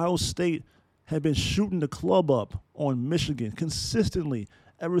 because Ohio State had been shooting the club up on Michigan consistently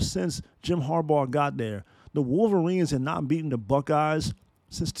ever since Jim Harbaugh got there. The Wolverines had not beaten the Buckeyes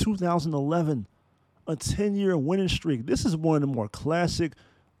since 2011, a 10-year winning streak. This is one of the more classic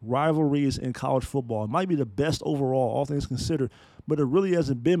rivalries in college football. It might be the best overall, all things considered, but it really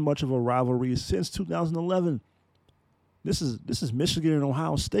hasn't been much of a rivalry since 2011. This is Michigan and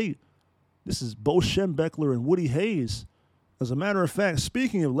Ohio State. This is Bo Schembechler and Woody Hayes. As a matter of fact,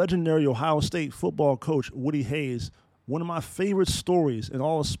 speaking of legendary Ohio State football coach Woody Hayes, one of my favorite stories in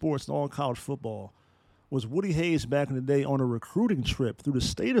all of sports and all of college football was Woody Hayes back in the day on a recruiting trip through the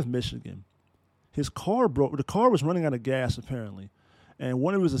state of Michigan. His car broke. The car was running out of gas, apparently. And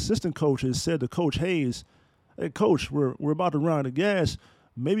one of his assistant coaches said to Coach Hayes, "Hey, Coach, we're about to run out of gas.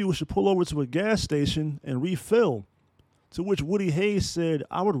 Maybe we should pull over to a gas station and refill." To which Woody Hayes said,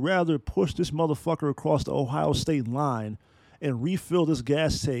 I would rather push this motherfucker across the Ohio State line and refill this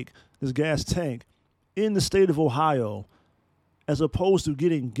gas tank in the state of Ohio as opposed to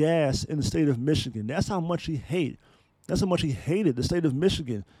getting gas in the state of Michigan. That's how much he hated the state of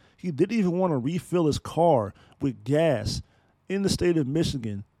Michigan. He didn't even want to refill his car with gas in the state of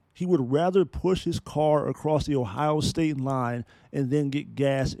Michigan. He would rather push his car across the Ohio State line and then get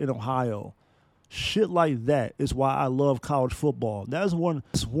gas in Ohio. Shit like that is why I love college football. That's one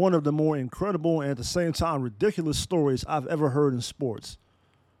of the more incredible and at the same time ridiculous stories I've ever heard in sports.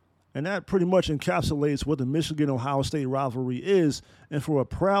 And that pretty much encapsulates what the Michigan-Ohio State rivalry is. And for a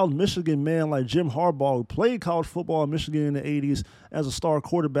proud Michigan man like Jim Harbaugh, who played college football in Michigan in the 80s as a star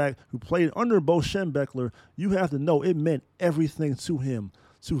quarterback, who played under Bo Schembechler, you have to know it meant everything to him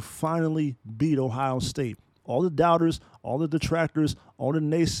to finally beat Ohio State. All the doubters, all the detractors, all the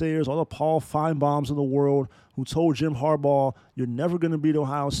naysayers, all the Paul Feinbaums of the world who told Jim Harbaugh, you're never going to beat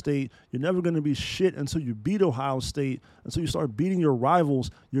Ohio State. You're never going to be shit until you beat Ohio State. Until you start beating your rivals,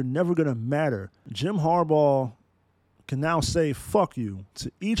 you're never going to matter. Jim Harbaugh can now say fuck you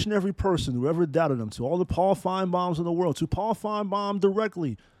to each and every person who ever doubted him, to all the Paul Feinbaums of the world, to Paul Feinbaum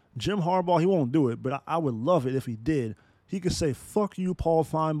directly. Jim Harbaugh, he won't do it, but I would love it if he did. He could say, fuck you, Paul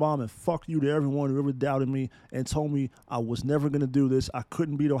Feinbaum, and fuck you to everyone who ever doubted me and told me I was never going to do this. I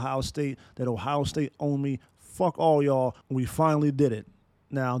couldn't beat Ohio State, that Ohio State owned me. Fuck all y'all. We finally did it.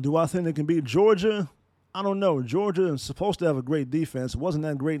 Now, do I think they can beat Georgia? I don't know. Georgia is supposed to have a great defense. It wasn't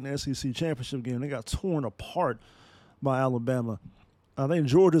that great in the SEC championship game. They got torn apart by Alabama. I think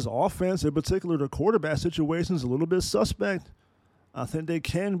Georgia's offense, in particular the quarterback situation, is a little bit suspect. I think they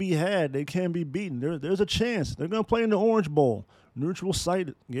can be had. They can be beaten. There's a chance. They're going to play in the Orange Bowl. Neutral site.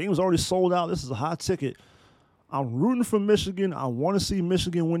 Game was already sold out. This is a hot ticket. I'm rooting for Michigan. I want to see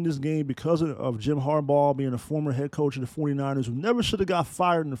Michigan win this game because of Jim Harbaugh being a former head coach of the 49ers who never should have got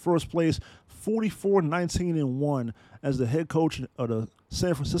fired in the first place. 44-19-1 as the head coach of the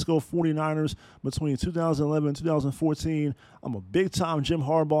San Francisco 49ers between 2011 and 2014. I'm a big-time Jim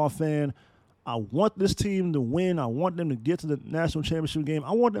Harbaugh fan. I want this team to win. I want them to get to the national championship game.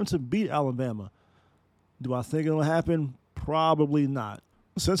 I want them to beat Alabama. Do I think it'll happen? Probably not.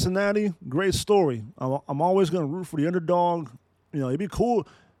 Cincinnati, great story. I'm always going to root for the underdog. You know, it'd be cool.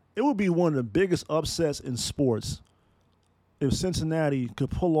 It would be one of the biggest upsets in sports if Cincinnati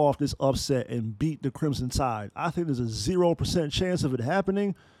could pull off this upset and beat the Crimson Tide. I think there's a 0% chance of it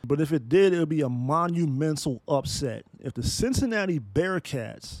happening, but if it did, it would be a monumental upset. If the Cincinnati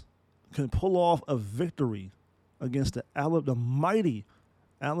Bearcats can pull off a victory against the mighty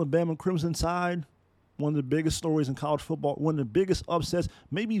Alabama Crimson Tide, one of the biggest stories in college football, one of the biggest upsets,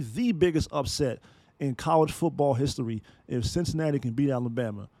 maybe the biggest upset in college football history if Cincinnati can beat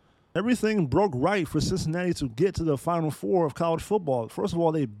Alabama. Everything broke right for Cincinnati to get to the Final Four of college football. First of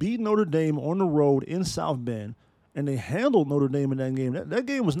all, they beat Notre Dame on the road in South Bend, and they handled Notre Dame in that game. That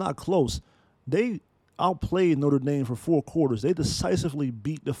game was not close. They outplayed Notre Dame for 4 quarters. They decisively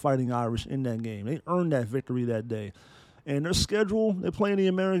beat the Fighting Irish in that game. They earned that victory that day. And their schedule, they play in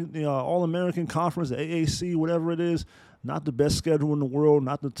the All-American Conference, the AAC, whatever it is. Not the best schedule in the world,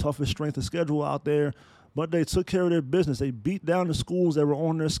 not the toughest strength of schedule out there, but they took care of their business. They beat down the schools that were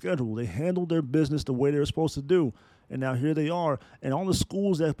on their schedule. They handled their business the way they were supposed to do. And now here they are. And all the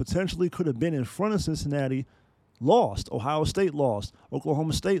schools that potentially could have been in front of Cincinnati lost. Ohio State lost.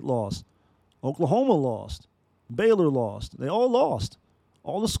 Oklahoma State lost. Oklahoma lost. Baylor lost. They all lost.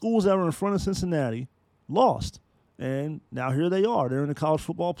 All the schools that were in front of Cincinnati lost. And now here they are. They're in the college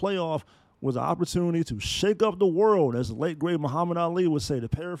football playoff with an opportunity to shake up the world, as the late, great Muhammad Ali would say, to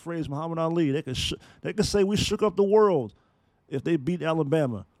paraphrase Muhammad Ali. They could say we shook up the world if they beat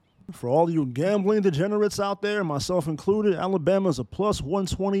Alabama. For all you gambling degenerates out there, myself included, Alabama is a plus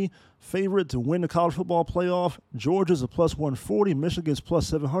 120 favorite to win the college football playoff. Georgia's a plus 140. Michigan's plus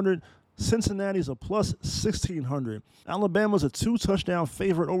 700. Cincinnati's a plus 1,600. Alabama's a 2-touchdown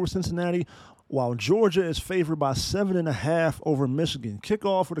favorite over Cincinnati, while Georgia is favored by 7.5 over Michigan.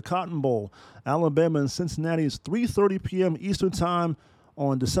 Kickoff for the Cotton Bowl. Alabama and Cincinnati is 3:30 p.m. Eastern Time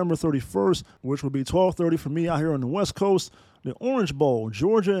on December 31st, which will be 12:30 for me out here on the West Coast. The Orange Bowl,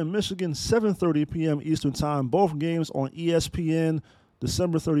 Georgia and Michigan, 7:30 p.m. Eastern Time. Both games on ESPN,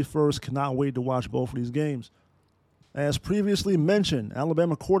 December 31st. Cannot wait to watch both of these games. As previously mentioned,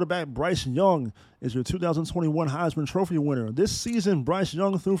 Alabama quarterback Bryce Young is your 2021 Heisman Trophy winner. This season, Bryce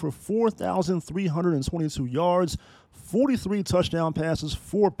Young threw for 4,322 yards, 43 touchdown passes,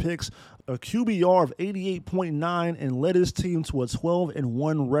 4 picks, a QBR of 88.9, and led his team to a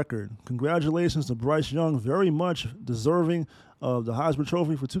 12-1 record. Congratulations to Bryce Young, very much deserving of the Heisman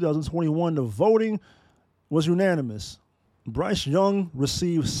Trophy for 2021. The voting was unanimous. Bryce Young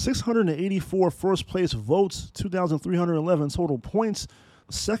received 684 first-place votes, 2,311 total points.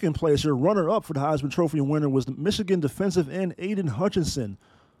 Second place, your runner-up for the Heisman Trophy winner was the Michigan defensive end Aiden Hutchinson,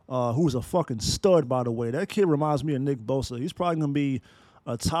 who's a fucking stud, by the way. That kid reminds me of Nick Bosa. He's probably going to be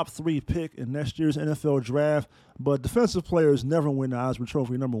a top 3 pick in next year's NFL draft, but defensive players never win the Heisman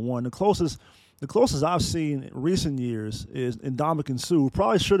Trophy number one. The closest I've seen in recent years is Ndamukong Suh, who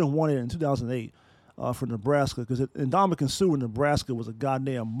probably should have won it in 2008 for Nebraska, because Ndamukong Suh in Nebraska was a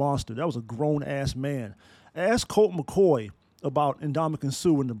goddamn monster. That was a grown-ass man. Ask Colt McCoy about Ndamukong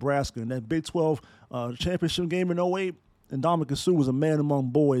Suh in Nebraska in that Big 12 championship game in 2008. Ndamukong Suh was a man among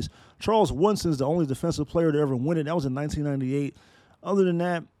boys. Charles Woodson's the only defensive player to ever win it. That was in 1998. Other than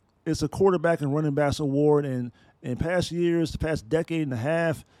that, it's a quarterback and running backs award, and in past years, the past decade and a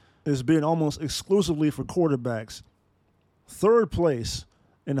half, it's been almost exclusively for quarterbacks. Third place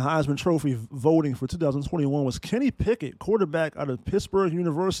in the Heisman Trophy voting for 2021 was Kenny Pickett, quarterback out of Pittsburgh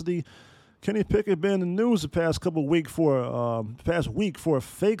University. Kenny Pickett been in the news the past week for a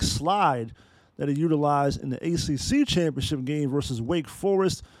fake slide that he utilized in the ACC championship game versus Wake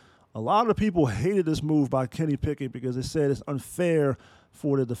Forest. A lot of people hated this move by Kenny Pickett because they said it's unfair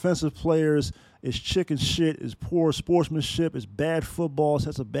for the defensive players. It's chicken shit. It's poor sportsmanship. It's bad football. It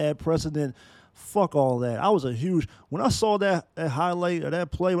sets a bad precedent. Fuck all that. When I saw that highlight of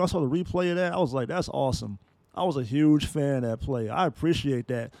that play, when I saw the replay of that, I was like, that's awesome. I was a huge fan of that play. I appreciate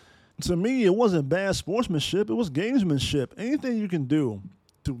that. To me, it wasn't bad sportsmanship. It was gamesmanship. Anything you can do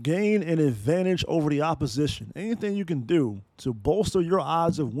to gain an advantage over the opposition, anything you can do to bolster your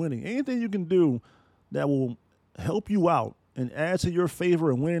odds of winning, anything you can do that will help you out and add to your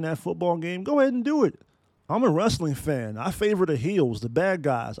favor in winning that football game, go ahead and do it. I'm a wrestling fan. I favor the heels, the bad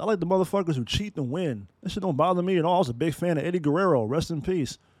guys. I like the motherfuckers who cheat and win. That shit don't bother me at all. I was a big fan of Eddie Guerrero. Rest in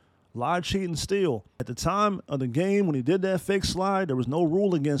peace. Lie, cheat, and steal. At the time of the game when he did that fake slide, there was no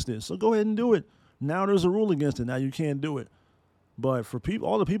rule against it. So go ahead and do it. Now there's a rule against it. Now you can't do it. But for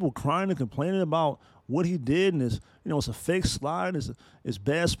all the people crying and complaining about what he did and it's a fake slide, it's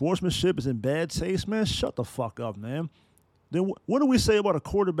bad sportsmanship, it's in bad taste, man, shut the fuck up, man. Then what do we say about a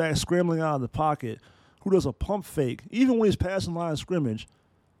quarterback scrambling out of the pocket who does a pump fake, even when he's passing line of scrimmage,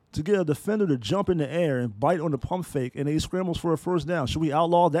 to get a defender to jump in the air and bite on the pump fake, and he scrambles for a first down? Should we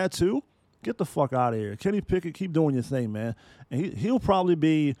outlaw that too? Get the fuck out of here. Kenny Pickett, keep doing your thing, man. And he'll probably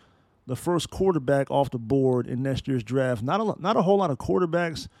be the first quarterback off the board in next year's draft. Not a whole lot of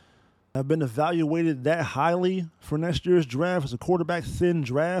quarterbacks have been evaluated that highly for next year's draft. It's a quarterback-thin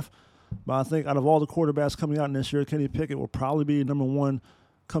draft. But I think out of all the quarterbacks coming out next year, Kenny Pickett will probably be number one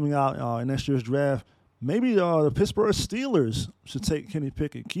coming out in next year's draft. Maybe the Pittsburgh Steelers should take Kenny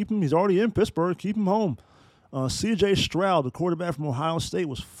Pickett. Keep him. He's already in Pittsburgh. Keep him home. C.J. Stroud, the quarterback from Ohio State,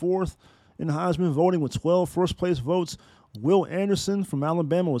 was fourth in the Heisman voting with 12 first-place votes. Will Anderson from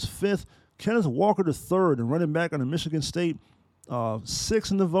Alabama was fifth. Kenneth Walker the third, and running back on the Michigan State,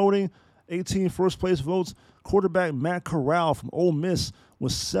 sixth in the voting, 18 first-place votes. Quarterback Matt Corral from Ole Miss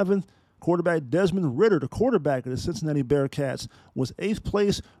was seventh. Quarterback Desmond Ridder, the quarterback of the Cincinnati Bearcats, was 8th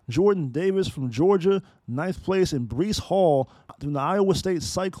place. Jordan Davis from Georgia, 9th place. And Breece Hall from the Iowa State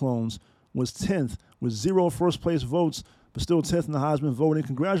Cyclones was 10th with 0 first-place votes, but still 10th in the Heisman voting.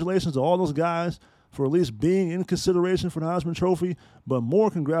 Congratulations to all those guys for at least being in consideration for the Heisman Trophy, but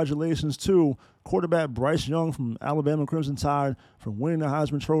more congratulations to quarterback Bryce Young from Alabama Crimson Tide for winning the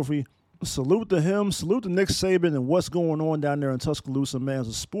Heisman Trophy. Salute to him. Salute to Nick Saban and what's going on down there in Tuscaloosa, man. As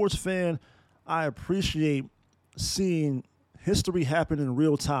a sports fan, I appreciate seeing history happen in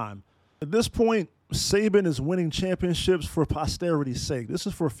real time. At this point, Saban is winning championships for posterity's sake. This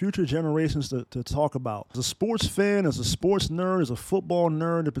is for future generations to talk about. As a sports fan, as a sports nerd, as a football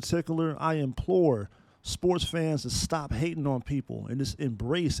nerd in particular, I implore sports fans to stop hating on people and just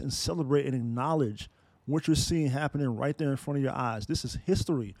embrace and celebrate and acknowledge what you're seeing happening right there in front of your eyes. This is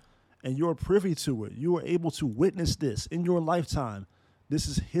history, and you're privy to it. You are able to witness this in your lifetime. This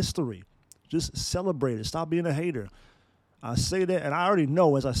is history. Just celebrate it. Stop being a hater. I say that, and I already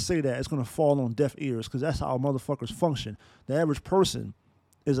know as I say that, it's going to fall on deaf ears because that's how motherfuckers function. The average person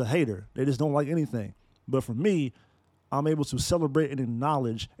is a hater. They just don't like anything. But for me, I'm able to celebrate and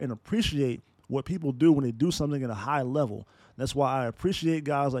acknowledge and appreciate what people do when they do something at a high level. That's why I appreciate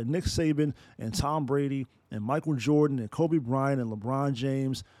guys like Nick Saban and Tom Brady and Michael Jordan and Kobe Bryant and LeBron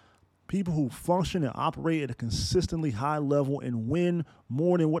James, people who function and operate at a consistently high level and win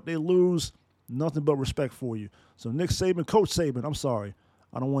more than what they lose. Nothing but respect for you. So Nick Saban, Coach Saban, I'm sorry.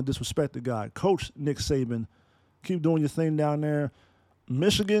 I don't want to disrespect the guy. Coach Nick Saban, keep doing your thing down there.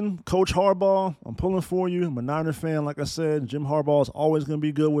 Michigan, Coach Harbaugh, I'm pulling for you. I'm a Niner fan, like I said. Jim Harbaugh is always going to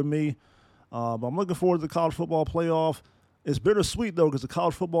be good with me. But I'm looking forward to the college football playoff. It's bittersweet, though, because the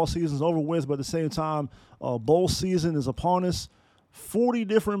college football season is over with, but at the same time, bowl season is upon us. 40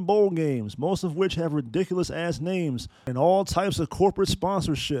 different bowl games, most of which have ridiculous-ass names and all types of corporate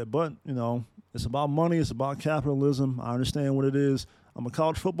sponsorship. But, it's about money. It's about capitalism. I understand what it is. I'm a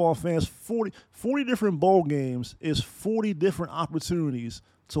college football fan. 40 different bowl games is 40 different opportunities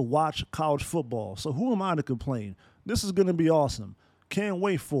to watch college football. So who am I to complain? This is going to be awesome. Can't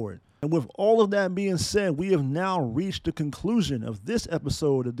wait for it. And with all of that being said, we have now reached the conclusion of this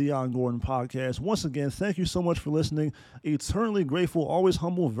episode of Deion Gordon Podcast. Once again, thank you so much for listening. Eternally grateful, always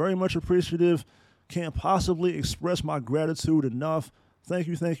humble, very much appreciative. Can't possibly express my gratitude enough. Thank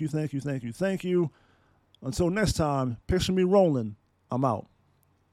you, thank you, thank you, thank you, thank you. Until next time, picture me rolling. I'm out.